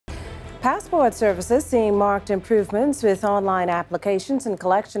Passport services seeing marked improvements with online applications and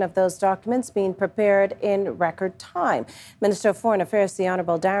collection of those documents being prepared in record time. Minister of Foreign Affairs, the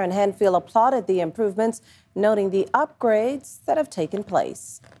Honourable Darren Henfield, applauded the improvements, noting the upgrades that have taken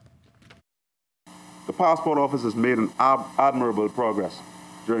place. The Passport Office has made an admirable progress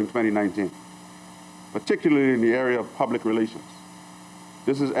during 2019, particularly in the area of public relations.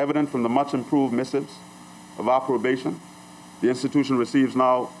 This is evident from the much improved missives of approbation the institution receives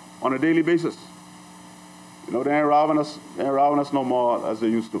now on a daily basis. You know, they ain't robbing us no more as they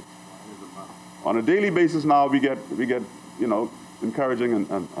used to. On a daily basis now, we get you know, encouraging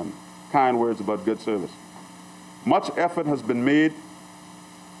and kind words about good service. Much effort has been made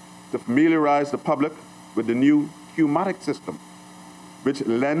to familiarize the public with the new Qmatic system, which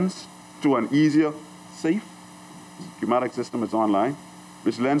lends to an easier, safe, Qmatic system is online,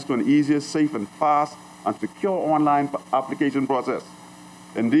 which lends to an easier, safe, and fast and secure online application process.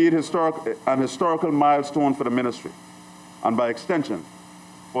 Indeed, an historical milestone for the ministry, and by extension,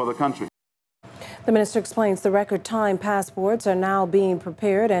 for the country. The minister explains the record time passports are now being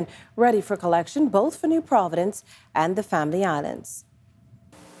prepared and ready for collection, both for New Providence and the Family Islands.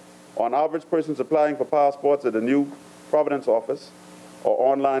 On average, persons applying for passports at the New Providence office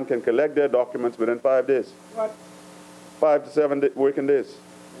or online can collect their documents within 5 days. What? 5 to 7 working days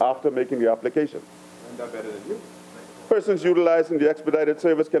after making the application. And that better than you. Persons utilizing the expedited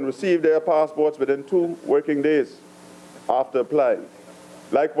service can receive their passports within 2 working days after applying.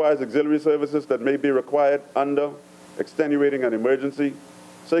 Likewise, auxiliary services that may be required under extenuating and emergency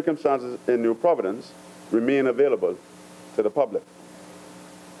circumstances in New Providence remain available to the public.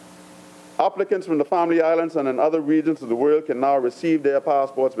 Applicants from the Family Islands and in other regions of the world can now receive their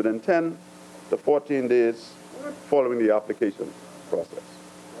passports within 10 to 14 days following the application process.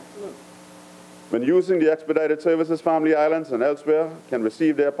 When using the expedited services, Family Islands and elsewhere can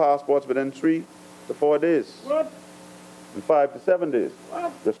receive their passports within 3 to 4 days. And 5 to 7 days,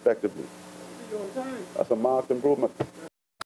 respectively. That's a marked improvement.